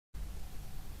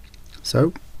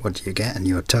So, what do you get in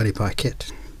your TinyPi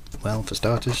kit? Well, for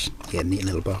starters, you get a neat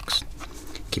little box.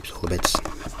 Keeps all the bits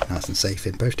nice and safe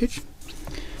in postage.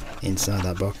 Inside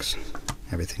that box,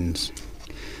 everything's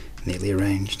neatly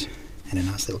arranged in a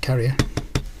nice little carrier.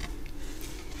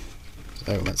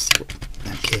 So let's see what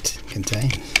that kit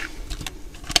contains.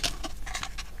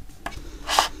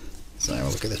 So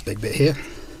we'll look at this big bit here.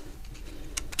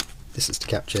 This is to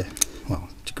capture, well,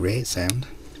 to create sound.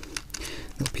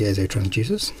 Little piezo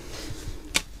transducers.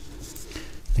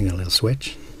 You got a little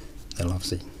switch that'll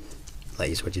obviously let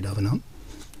you switch it off and on.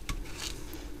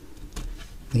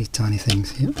 These tiny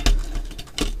things here.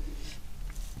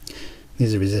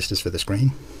 These are resistors for the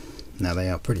screen. Now they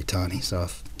are pretty tiny, so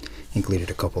I've included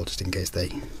a couple just in case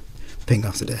they ping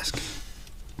off the desk.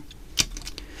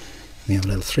 We have a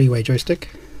little three-way joystick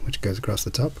which goes across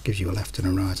the top, gives you a left and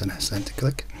a right and a centre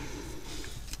click.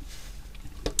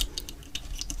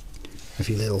 A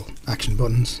few little action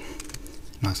buttons,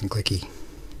 nice and clicky,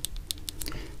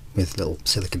 with little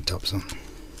silicone tops on,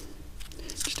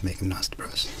 just to make them nice to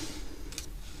press.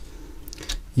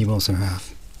 You also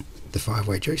have the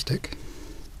five-way joystick,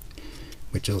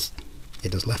 which does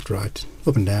left, right,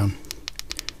 up and down,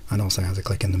 and also has a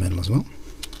click in the middle as well.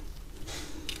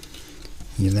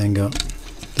 You've then got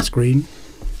the screen,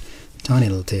 tiny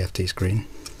little TFT screen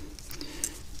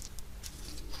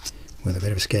with a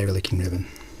bit of a scary looking ribbon.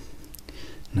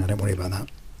 Now don't worry about that,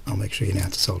 I'll make sure you know how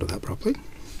to solder that properly.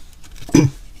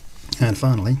 And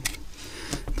finally,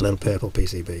 the little purple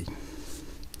PCB.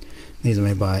 These are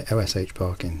made by OSH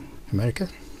Park in America.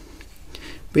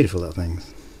 Beautiful little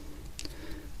things.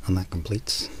 And that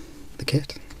completes the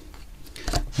kit.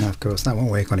 Now of course that won't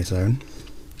work on its own.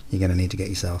 You're going to need to get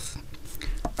yourself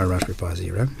a Raspberry Pi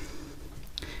Zero.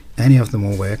 Any of them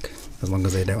will work as long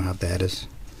as they don't have the headers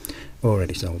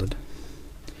already soldered,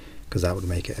 because that would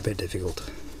make it a bit difficult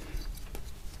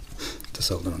to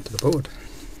solder onto the board.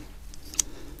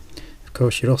 Of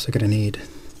course you're also going to need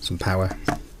some power,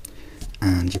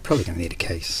 and you're probably going to need a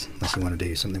case unless you want to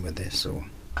do something with this or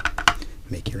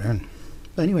make your own.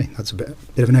 But anyway, that's a bit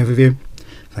of an overview.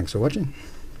 Thanks for watching.